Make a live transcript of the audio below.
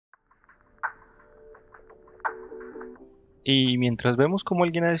Y mientras vemos cómo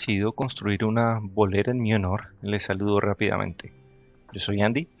alguien ha decidido construir una bolera en mi honor, les saludo rápidamente. Yo soy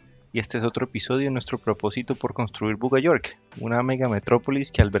Andy y este es otro episodio de nuestro propósito por construir Buga York, una mega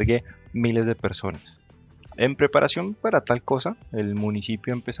metrópolis que albergue miles de personas. En preparación para tal cosa, el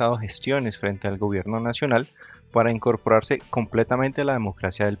municipio ha empezado gestiones frente al gobierno nacional para incorporarse completamente a la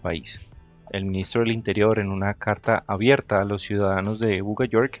democracia del país. El ministro del Interior, en una carta abierta a los ciudadanos de Buga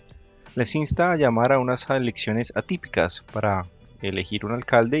York, les insta a llamar a unas elecciones atípicas para elegir un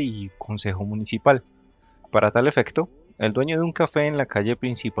alcalde y consejo municipal. Para tal efecto, el dueño de un café en la calle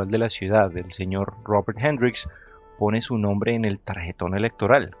principal de la ciudad, el señor Robert Hendricks, pone su nombre en el tarjetón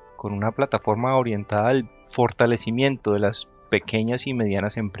electoral, con una plataforma orientada al fortalecimiento de las pequeñas y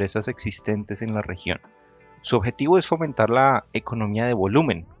medianas empresas existentes en la región. Su objetivo es fomentar la economía de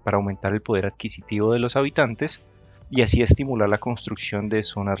volumen para aumentar el poder adquisitivo de los habitantes y así estimular la construcción de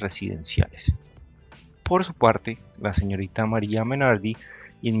zonas residenciales. Por su parte, la señorita María Menardi,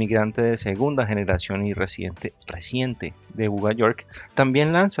 inmigrante de segunda generación y residente reciente de Buga York,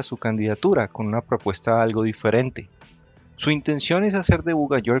 también lanza su candidatura con una propuesta algo diferente. Su intención es hacer de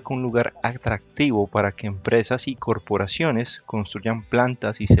Buga York un lugar atractivo para que empresas y corporaciones construyan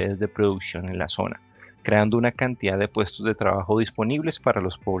plantas y sedes de producción en la zona, creando una cantidad de puestos de trabajo disponibles para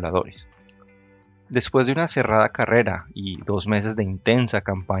los pobladores. Después de una cerrada carrera y 2 meses de intensa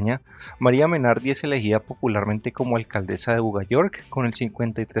campaña, María Menardi es elegida popularmente como alcaldesa de Buga York con el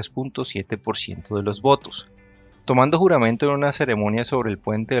 53.7% de los votos. Tomando juramento en una ceremonia sobre el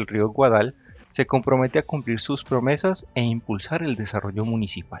puente del río Guadal, se compromete a cumplir sus promesas e impulsar el desarrollo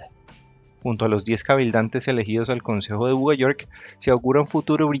municipal. Junto a los 10 cabildantes elegidos al Consejo de Buga York, se augura un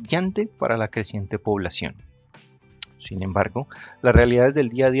futuro brillante para la creciente población. Sin embargo, las realidades del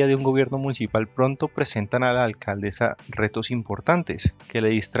día a día de un gobierno municipal pronto presentan a la alcaldesa retos importantes que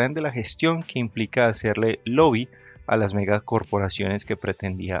le distraen de la gestión que implica hacerle lobby a las megacorporaciones que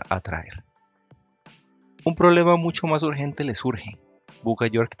pretendía atraer. Un problema mucho más urgente le surge. Buga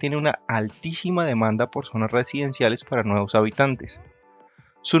York tiene una altísima demanda por zonas residenciales para nuevos habitantes.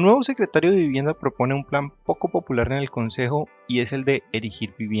 Su nuevo secretario de Vivienda propone un plan poco popular en el Consejo y es el de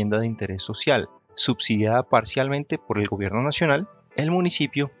erigir vivienda de interés social, subsidiada parcialmente por el gobierno nacional, el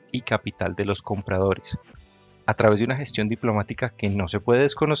municipio y capital de los compradores. A través de una gestión diplomática que no se puede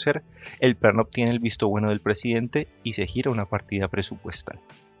desconocer, el plan obtiene el visto bueno del presidente y se gira una partida presupuestal.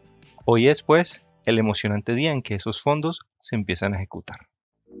 Hoy es, pues, el emocionante día en que esos fondos se empiezan a ejecutar.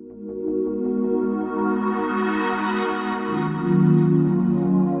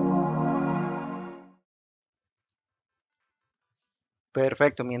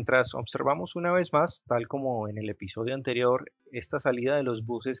 Perfecto, mientras observamos una vez más, tal como en el episodio anterior, esta salida de los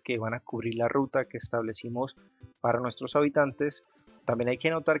buses que van a cubrir la ruta que establecimos para nuestros habitantes, también hay que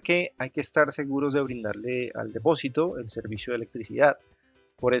notar que hay que estar seguros de brindarle al depósito el servicio de electricidad.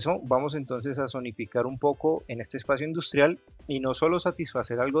 Por eso vamos entonces a zonificar un poco en este espacio industrial y no solo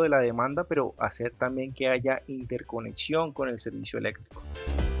satisfacer algo de la demanda, pero hacer también que haya interconexión con el servicio eléctrico.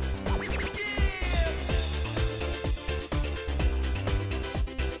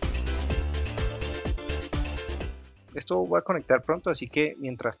 Esto va a conectar pronto, así que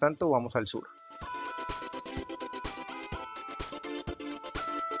mientras tanto vamos al sur.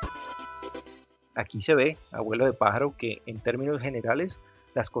 Aquí se ve, abuelo de pájaro, que en términos generales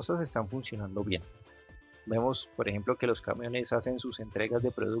las cosas están funcionando bien. Vemos, por ejemplo, que los camiones hacen sus entregas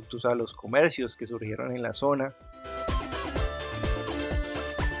de productos a los comercios que surgieron en la zona.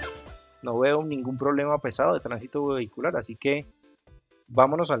 No veo ningún problema pesado de tránsito vehicular, así que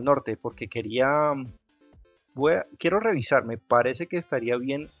vámonos al norte porque quiero revisar, me parece que estaría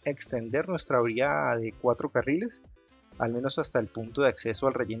bien extender nuestra vía de 4 carriles, al menos hasta el punto de acceso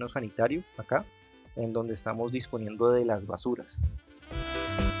al relleno sanitario, acá, en donde estamos disponiendo de las basuras.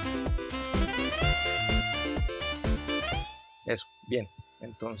 Eso, bien,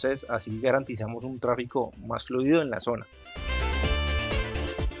 entonces así garantizamos un tráfico más fluido en la zona.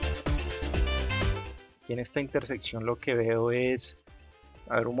 Aquí en esta intersección lo que veo es,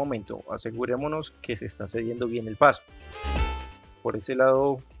 a ver un momento, asegurémonos que se está cediendo bien el paso. Por ese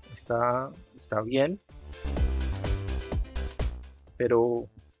lado está bien, pero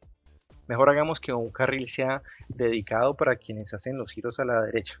mejor hagamos que un carril sea dedicado para quienes hacen los giros a la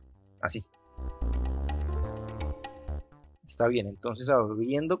derecha, así. Está bien, entonces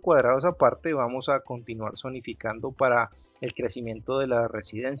abriendo cuadrados aparte vamos a continuar zonificando para el crecimiento de la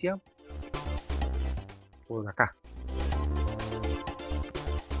residencia por acá.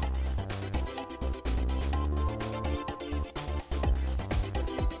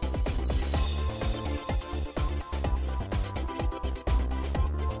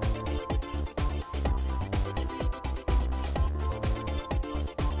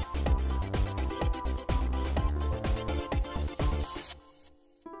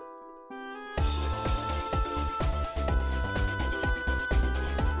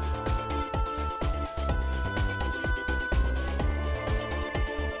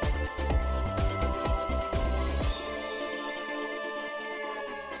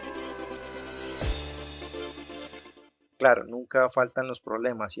 claro, nunca faltan los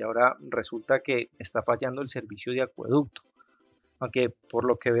problemas y ahora resulta que está fallando el servicio de acueducto. Aunque por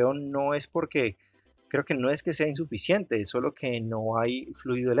lo que veo no es porque, creo que no es que sea insuficiente, es solo que no hay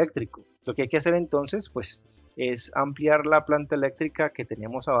fluido eléctrico. Lo que hay que hacer entonces, pues, es ampliar la planta eléctrica que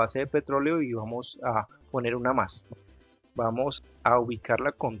teníamos a base de petróleo y vamos a poner una más. Vamos a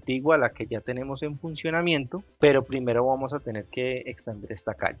ubicarla contigua a la que ya tenemos en funcionamiento, pero primero vamos a tener que extender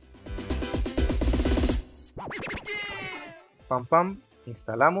esta calle. Pam pam,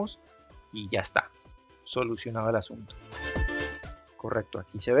 instalamos y ya está, solucionado el asunto. Correcto,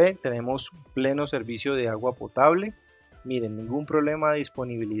 aquí se ve, tenemos pleno servicio de agua potable. Miren, ningún problema de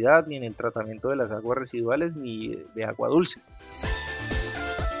disponibilidad ni en el tratamiento de las aguas residuales ni de agua dulce.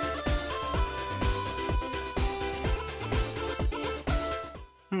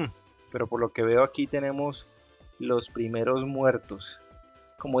 Pero por lo que veo aquí tenemos los primeros muertos.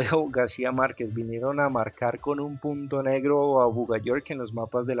 Como dijo García Márquez, vinieron a marcar con un punto negro a Buga York en los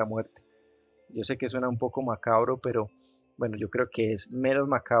mapas de la muerte. Yo sé que suena un poco macabro, pero bueno, yo creo que es menos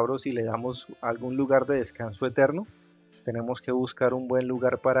macabro si le damos algún lugar de descanso eterno. Tenemos que buscar un buen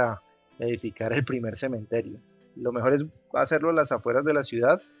lugar para edificar el primer cementerio. Lo mejor es hacerlo a las afueras de la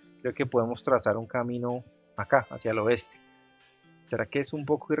ciudad. Creo que podemos trazar un camino acá, hacia el oeste. ¿Será que es un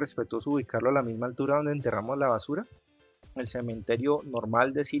poco irrespetuoso ubicarlo a la misma altura donde enterramos la basura? El cementerio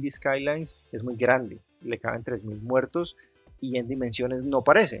normal de City Skylines es muy grande, le caben 3000 muertos y en dimensiones no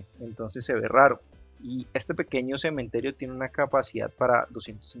parece, entonces se ve raro. Y este pequeño cementerio tiene una capacidad para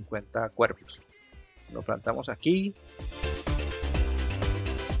 250 cuerpos. Lo plantamos aquí.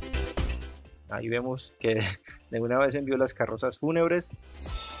 Ahí vemos que de una vez envió las carrozas fúnebres.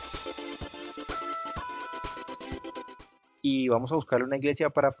 Y vamos a buscar una iglesia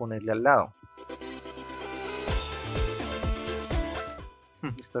para ponerle al lado.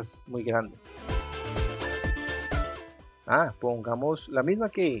 Esta es muy grande. Pongamos la misma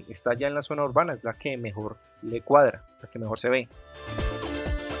que está ya en la zona urbana, es la que mejor le cuadra, la que mejor se ve.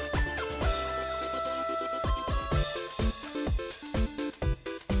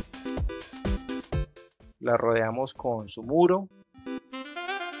 La rodeamos con su muro.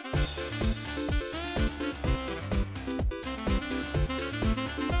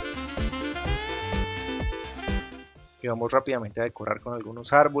 Y vamos rápidamente a decorar con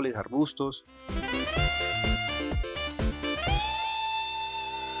algunos árboles, arbustos.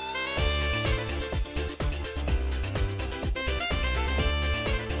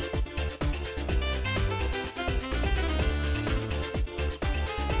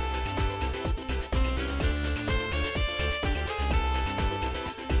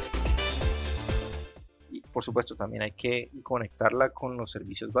 Y por supuesto también hay que conectarla con los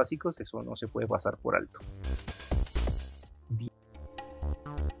servicios básicos, eso no se puede pasar por alto.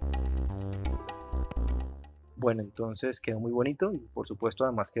 Bueno, entonces quedó muy bonito y por supuesto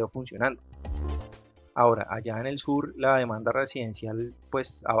además quedó funcionando. Ahora, allá en el sur la demanda residencial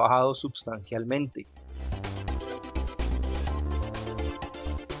pues ha bajado sustancialmente.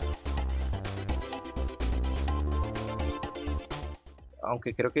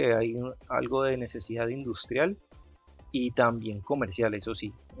 Aunque creo que hay algo de necesidad industrial y también comercial, eso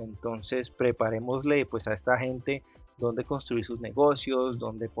sí. Entonces preparémosle pues a esta gente dónde construir sus negocios,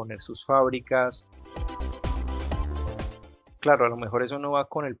 dónde poner sus fábricas. Claro, a lo mejor eso no va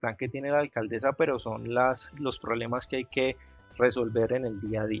con el plan que tiene la alcaldesa, pero son los problemas que hay que resolver en el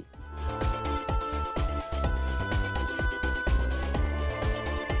día a día.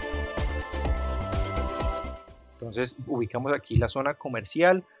 Entonces ubicamos aquí la zona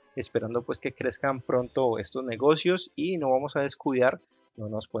comercial, esperando pues que crezcan pronto estos negocios y no vamos a descuidar, no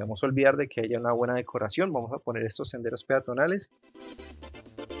nos podemos olvidar de que haya una buena decoración. Vamos a poner estos senderos peatonales.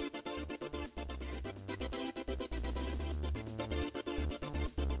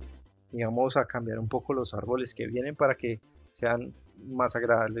 Y vamos a cambiar un poco los árboles que vienen para que sean más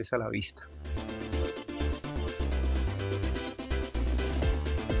agradables a la vista.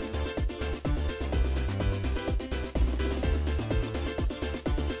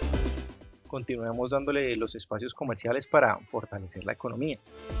 Continuemos dándole los espacios comerciales para fortalecer la economía.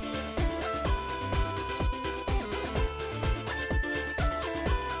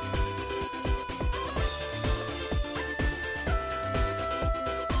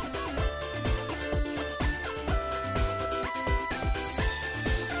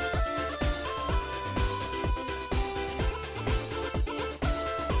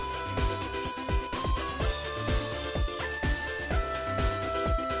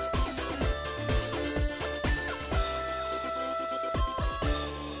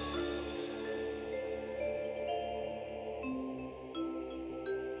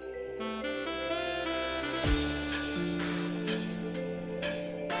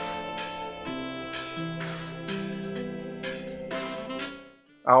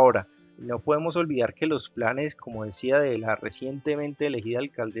 Ahora, no podemos olvidar que los planes, como decía, de la recientemente elegida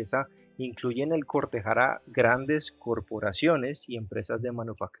alcaldesa incluyen el cortejar a grandes corporaciones y empresas de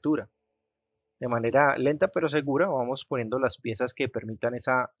manufactura. De manera lenta pero segura vamos poniendo las piezas que permitan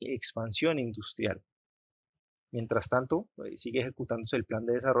esa expansión industrial. Mientras tanto, sigue ejecutándose el plan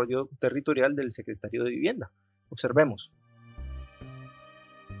de desarrollo territorial del secretario de Vivienda. Observemos.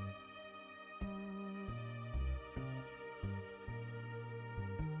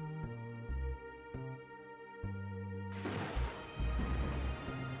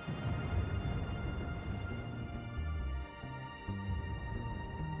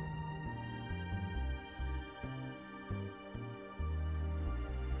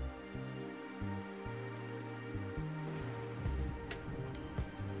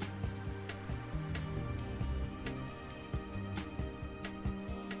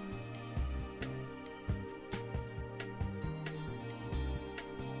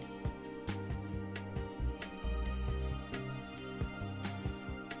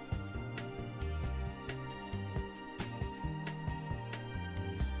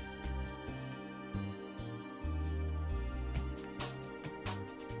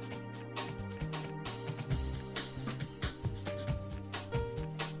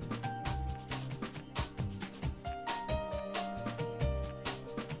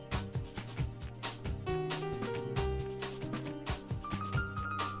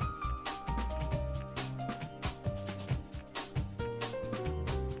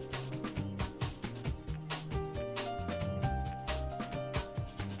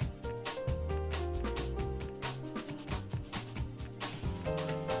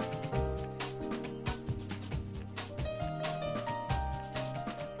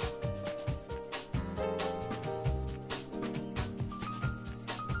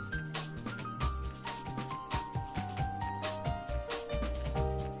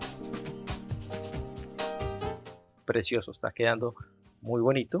 Precioso, está quedando muy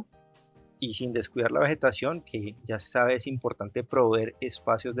bonito y sin descuidar la vegetación, que ya se sabe es importante proveer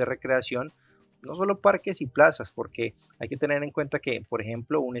espacios de recreación, no solo parques y plazas, porque hay que tener en cuenta que, por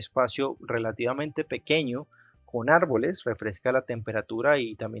ejemplo, un espacio relativamente pequeño con árboles refresca la temperatura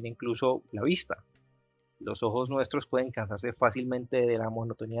y también incluso la vista. Los ojos nuestros pueden cansarse fácilmente de la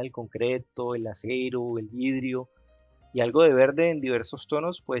monotonía del concreto, el acero, el vidrio, y algo de verde en diversos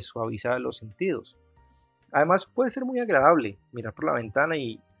tonos pues suaviza los sentidos. Además puede ser muy agradable mirar por la ventana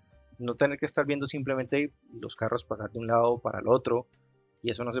y no tener que estar viendo simplemente los carros pasar de un lado para el otro.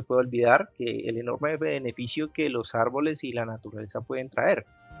 Y eso no se puede olvidar, que el enorme beneficio que los árboles y la naturaleza pueden traer.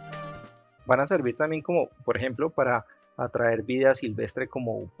 Van a servir también como, por ejemplo, para atraer vida silvestre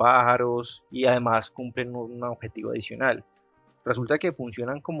como pájaros y además cumplen un objetivo adicional. Resulta que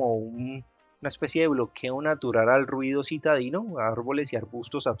funcionan como una especie de bloqueo natural al ruido citadino. Árboles y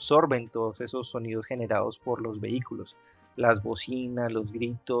arbustos absorben todos esos sonidos generados por los vehículos, las bocinas, los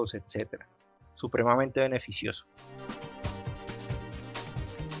gritos, etc. Supremamente beneficioso.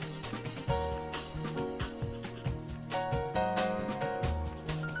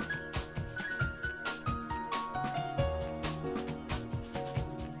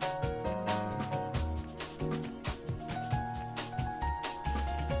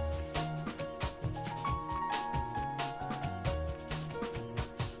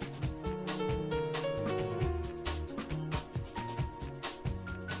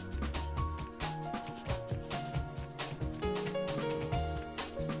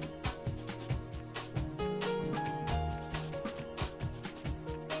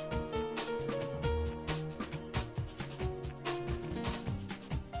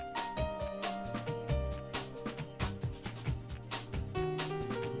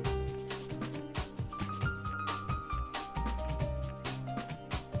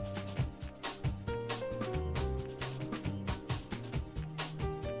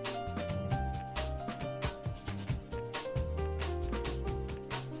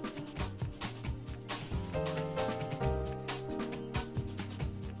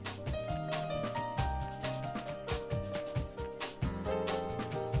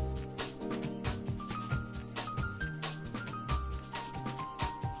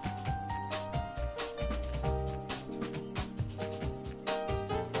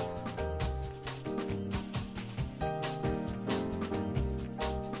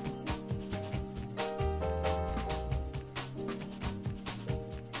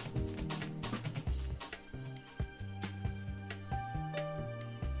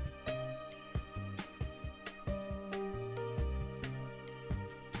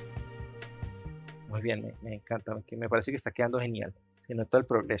 Muy bien, me encanta, me parece que está quedando genial. Se nota el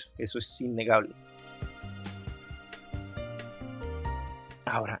progreso, eso es innegable.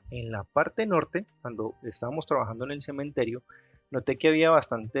 Ahora, en la parte norte, cuando estábamos trabajando en el cementerio, noté que había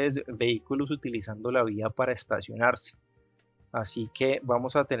bastantes vehículos utilizando la vía para estacionarse. Así que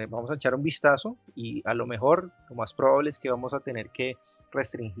vamos a echar un vistazo y a lo mejor lo más probable es que vamos a tener que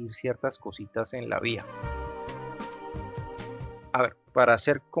restringir ciertas cositas en la vía. A ver, para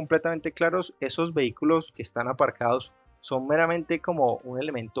ser completamente claros, esos vehículos que están aparcados son meramente como un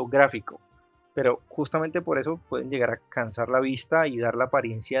elemento gráfico, pero justamente por eso pueden llegar a cansar la vista y dar la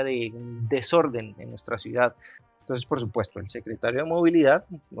apariencia de un desorden en nuestra ciudad. Entonces, por supuesto, el secretario de Movilidad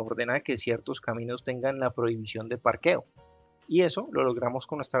ordena que ciertos caminos tengan la prohibición de parqueo. Y eso lo logramos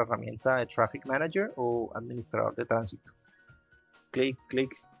con nuestra herramienta de Traffic Manager o administrador de tránsito. Clic,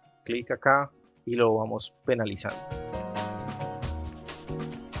 clic, clic acá y lo vamos penalizando.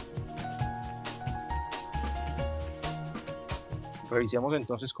 Revisemos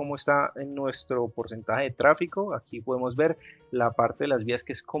entonces cómo está en nuestro porcentaje de tráfico. Aquí podemos ver la parte de las vías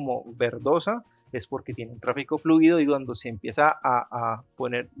que es como verdosa, es porque tiene un tráfico fluido, y cuando se empieza a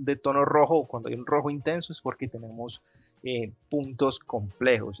poner de tono rojo, cuando hay un rojo intenso, es porque tenemos puntos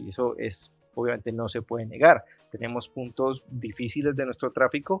complejos, y eso es obviamente no se puede negar. Tenemos puntos difíciles de nuestro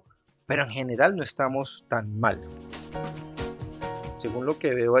tráfico, pero en general no estamos tan mal. Según lo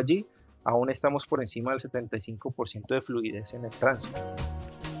que veo allí, aún estamos por encima del 75% de fluidez en el tránsito.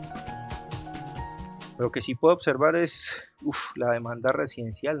 Lo que sí puedo observar es la demanda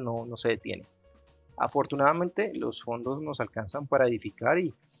residencial no se detiene. Afortunadamente los fondos nos alcanzan para edificar,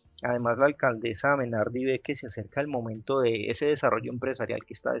 y además la alcaldesa Menardi ve que se acerca el momento de ese desarrollo empresarial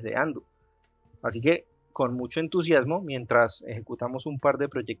que está deseando. Así que con mucho entusiasmo, mientras ejecutamos un par de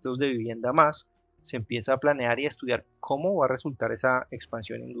proyectos de vivienda más, se empieza a planear y a estudiar cómo va a resultar esa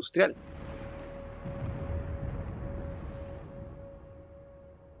expansión industrial.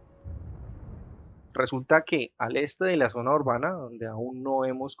 Resulta que al este de la zona urbana, donde aún no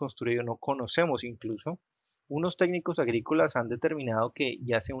hemos construido, no conocemos incluso, unos técnicos agrícolas han determinado que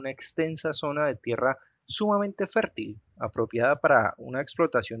yace una extensa zona de tierra sumamente fértil, apropiada para una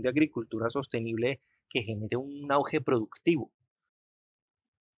explotación de agricultura sostenible que genere un auge productivo.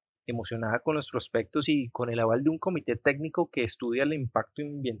 Emocionada con los prospectos y con el aval de un comité técnico que estudia el impacto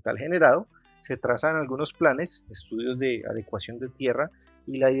ambiental generado, se trazan algunos planes, estudios de adecuación de tierra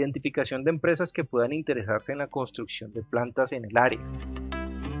y la identificación de empresas que puedan interesarse en la construcción de plantas en el área.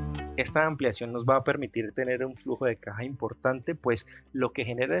 Esta ampliación nos va a permitir tener un flujo de caja importante, pues lo que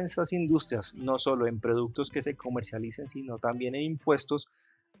generan estas industrias, no solo en productos que se comercialicen, sino también en impuestos,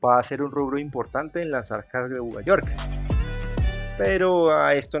 va a ser un rubro importante en las arcas de Buga York. Pero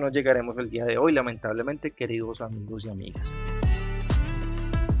a esto no llegaremos el día de hoy, lamentablemente, queridos amigos y amigas.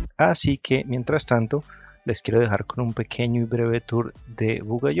 Así que, mientras tanto, les quiero dejar con un pequeño y breve tour de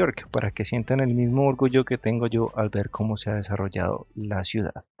Buga York para que sientan el mismo orgullo que tengo yo al ver cómo se ha desarrollado la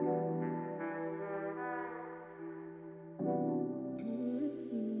ciudad.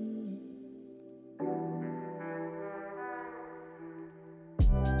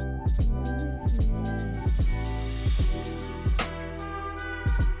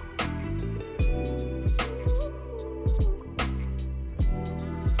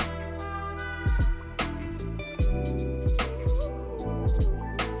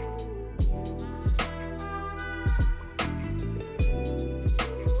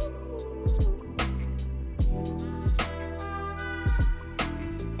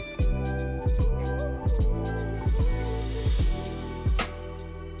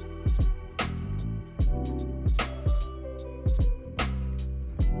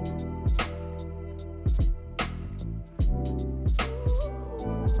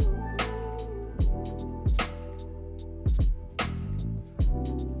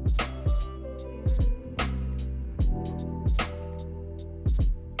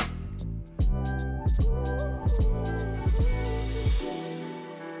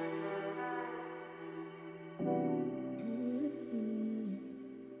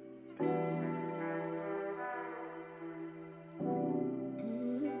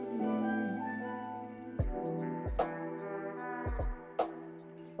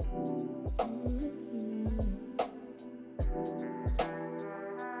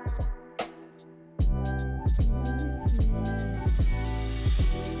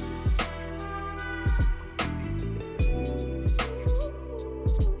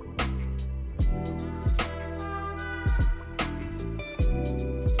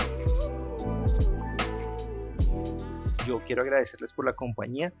 Yo quiero agradecerles por la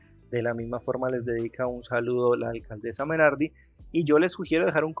compañía. De la misma forma les dedica un saludo la alcaldesa Menardi, y yo les sugiero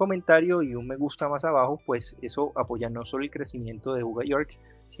dejar un comentario y un me gusta más abajo, pues eso apoya no solo el crecimiento de Buga York,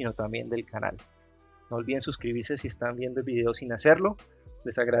 sino también del canal. No olviden suscribirse si están viendo el video sin hacerlo.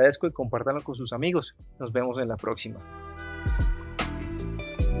 Les agradezco y compártanlo con sus amigos. Nos vemos en la próxima.